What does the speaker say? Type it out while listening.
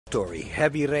story.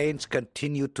 Heavy rains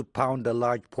continue to pound a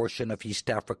large portion of East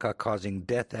Africa, causing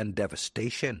death and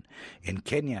devastation. In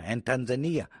Kenya and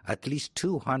Tanzania, at least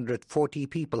 240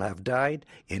 people have died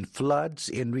in floods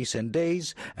in recent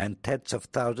days, and tens of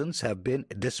thousands have been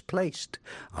displaced.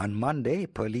 On Monday,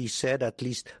 police said at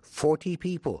least 40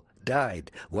 people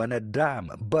died when a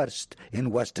dam burst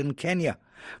in western Kenya.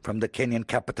 From the Kenyan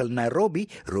capital, Nairobi,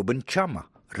 Reuben Chama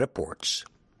reports.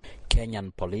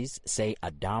 Kenyan police say a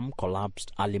dam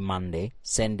collapsed early Monday,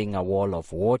 sending a wall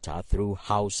of water through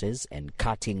houses and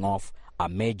cutting off a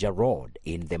major road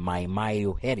in the Mai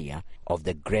Mahiu area of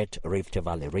the Great Rift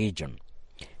Valley region.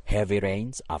 Heavy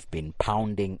rains have been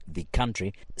pounding the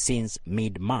country since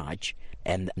mid-March,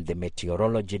 and the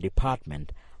Meteorology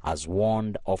Department has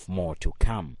warned of more to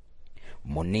come.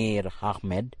 Munir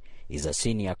Ahmed is a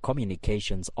senior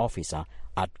communications officer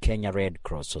at Kenya Red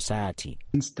Cross Society.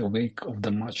 Since the wake of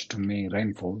the March to May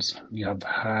rainfalls, we have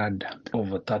had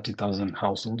over 30,000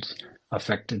 households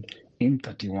affected in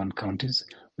 31 counties.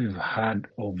 We've had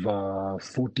over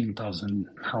 14,000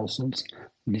 households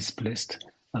displaced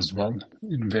as well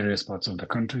in various parts of the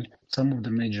country. Some of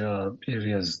the major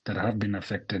areas that have been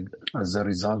affected as a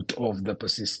result of the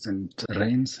persistent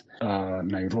rains are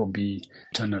Nairobi,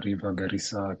 Tana River,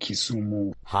 Garissa,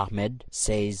 Kisumu. Ahmed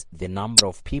says the number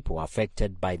of people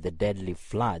affected by the deadly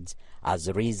floods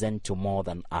has risen to more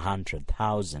than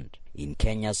 100,000. In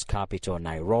Kenya's capital,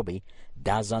 Nairobi,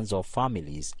 dozens of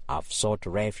families have sought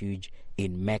refuge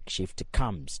in makeshift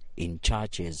camps in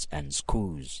churches and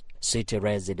schools. City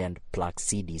resident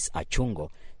Plaxidis Achungo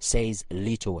says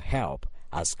little help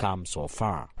has come so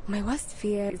far. My worst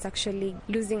fear is actually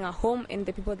losing a home and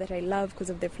the people that I love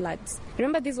because of the floods.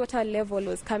 Remember, this water level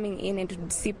was coming in and it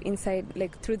would seep inside,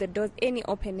 like through the doors, any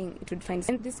opening it would find.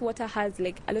 And this water has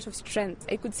like a lot of strength.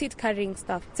 I could see it carrying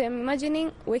stuff. So I'm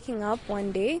imagining waking up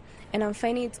one day and I'm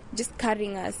finding it just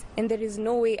carrying us, and there is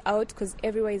no way out because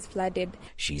everywhere is flooded.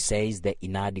 She says the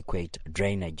inadequate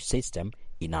drainage system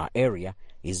in our area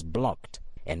is blocked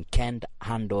and can't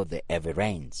handle the heavy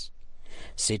rains.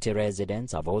 City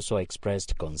residents have also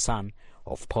expressed concern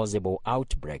of possible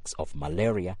outbreaks of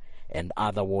malaria and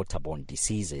other waterborne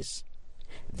diseases.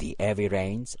 The heavy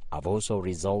rains have also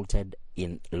resulted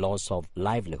in loss of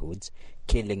livelihoods,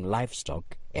 killing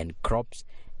livestock and crops,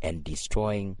 and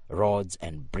destroying roads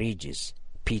and bridges.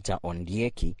 Peter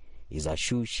Ondieki is a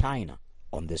shoe shiner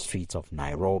on the streets of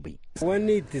Nairobi. When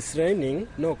it is raining,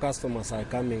 no customers are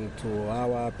coming to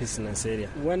our business area.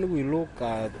 When we look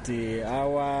at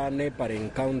our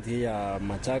neighboring county,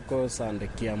 Machakos and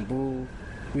Kiambu,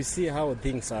 we see how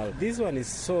things are. This one is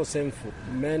so shameful.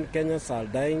 Men, Kenyans are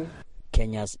dying.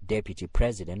 Kenya's Deputy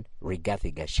President,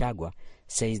 Rigathi Gachagua,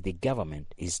 says the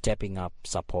government is stepping up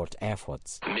support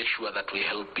efforts. Make sure that we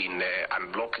help in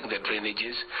unblocking the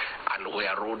drainages, and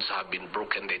where roads have been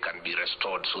broken, they can be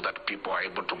restored so that people are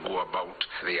able to go about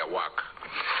their work.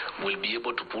 We'll be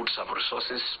able to put some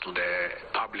resources to the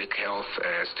Public Health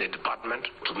State Department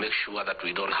to make sure that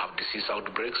we don't have disease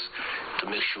outbreaks, to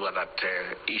make sure that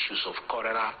issues of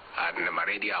cholera and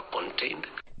malaria are contained.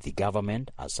 The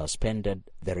government has suspended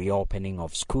the reopening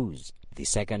of schools. The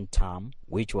second term,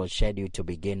 which was scheduled to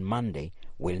begin Monday,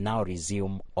 will now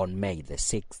resume on May the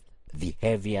 6th. The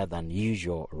heavier than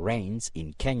usual rains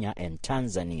in Kenya and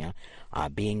Tanzania are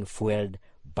being fueled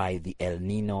by the El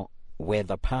Nino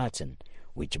weather pattern,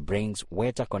 which brings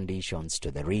wetter conditions to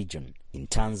the region. In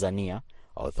Tanzania,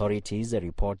 authorities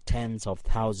report tens of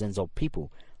thousands of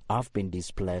people have been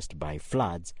displaced by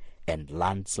floods and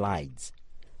landslides.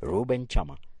 Reuben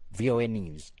Chama, VOA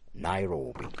News,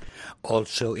 Nairobi.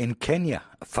 Also in Kenya,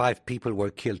 5 people were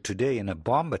killed today in a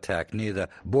bomb attack near the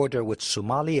border with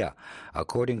Somalia.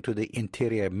 According to the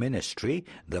Interior Ministry,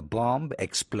 the bomb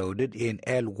exploded in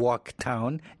El Wak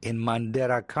town in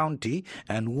Mandera County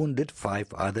and wounded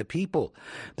 5 other people.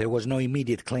 There was no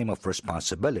immediate claim of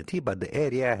responsibility, but the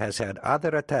area has had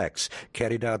other attacks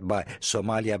carried out by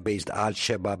Somalia-based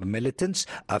Al-Shabaab militants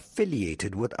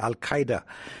affiliated with Al-Qaeda.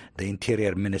 The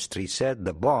Interior Ministry said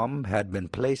the bomb had been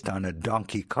placed on a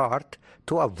donkey cart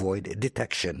to avoid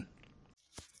detection.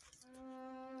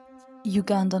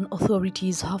 Ugandan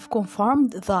authorities have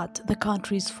confirmed that the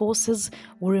country's forces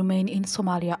will remain in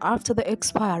Somalia after the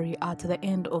expiry at the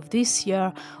end of this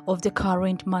year of the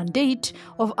current mandate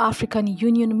of African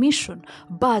Union mission,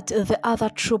 but the other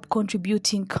troop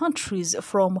contributing countries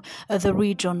from the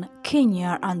region,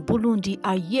 Kenya and Burundi,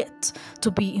 are yet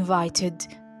to be invited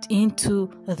into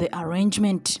the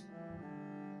arrangement.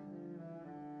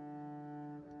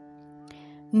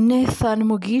 Nathan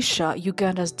Mugisha,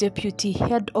 Uganda's deputy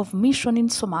head of mission in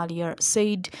Somalia,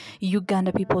 said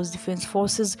Uganda People's Defense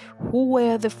Forces, who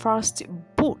were the first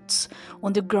boots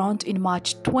on the ground in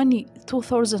March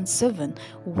 2007,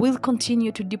 will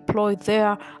continue to deploy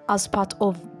there as part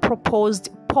of proposed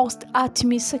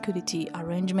post-ATMI security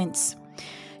arrangements.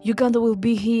 Uganda will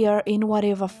be here in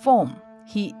whatever form,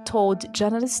 he told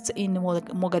journalists in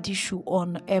Mogadishu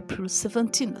on April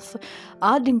 17th,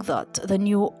 adding that the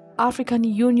new African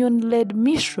Union-led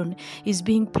mission is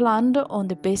being planned on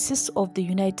the basis of the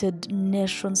United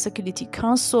Nations Security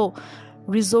Council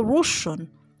Resolution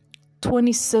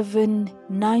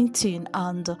 2719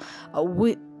 and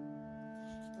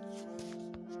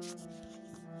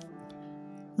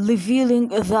revealing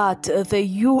that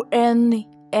the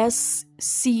UNSC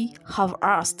have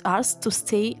asked us to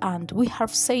stay and we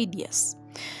have said yes.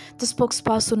 The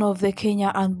spokesperson of the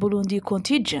Kenya and Burundi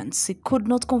contingents could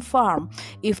not confirm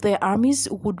if their armies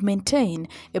would maintain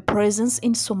a presence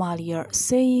in Somalia,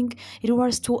 saying it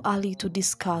was too early to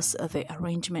discuss the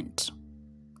arrangement.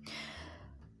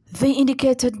 They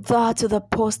indicated that the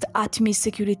post-ATMI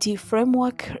security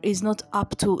framework is not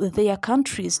up to their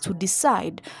countries to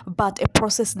decide, but a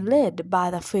process led by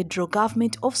the federal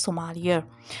government of Somalia.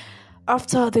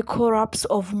 After the collapse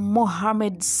of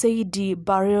Mohamed Saidi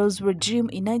Barre's regime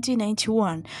in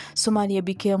 1991, Somalia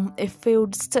became a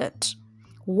failed state,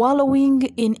 wallowing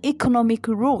in economic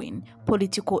ruin,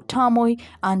 political turmoil,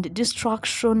 and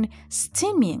destruction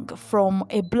stemming from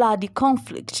a bloody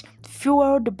conflict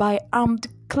fueled by armed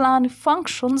clan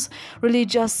functions,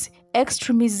 religious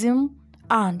extremism,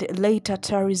 and later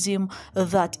terrorism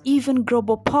that even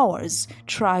global powers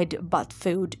tried but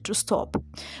failed to stop.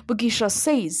 Mugisha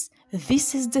says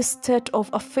this is the state of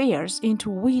affairs into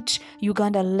which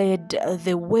Uganda led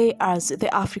the way as the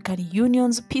African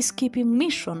Union's peacekeeping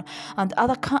mission and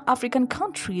other African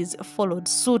countries followed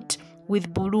suit,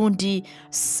 with Burundi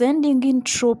sending in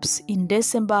troops in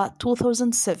December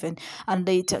 2007 and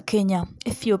later Kenya,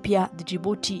 Ethiopia, and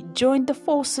Djibouti joined the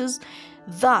forces.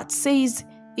 That says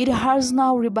it has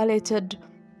now liberated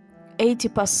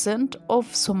 80% of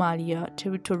Somalia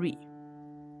territory.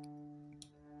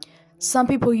 Some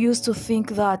people used to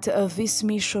think that this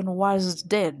mission was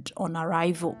dead on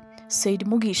arrival, said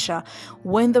Mugisha,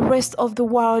 when the rest of the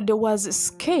world was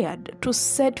scared to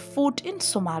set foot in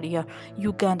Somalia.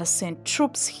 Uganda sent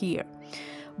troops here.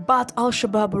 But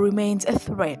Al-Shabaab remains a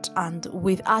threat, and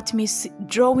with ATMIS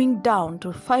drawing down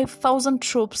to 5,000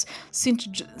 troops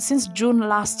since June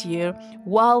last year,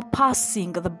 while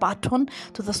passing the baton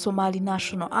to the Somali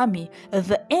National Army,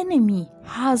 the enemy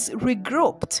has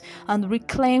regrouped and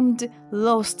reclaimed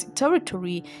lost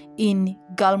territory in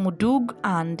Galmudug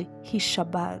and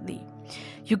Hishabali.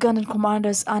 Ugandan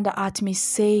commanders under ATMIS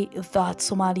say that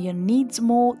Somalia needs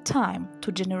more time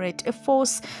to generate a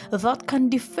force that can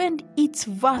defend its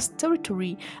vast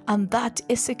territory and that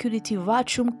a security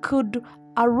vacuum could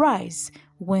arise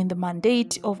when the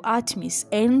mandate of ATMIS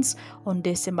ends on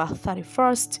December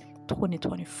 31st,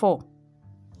 2024.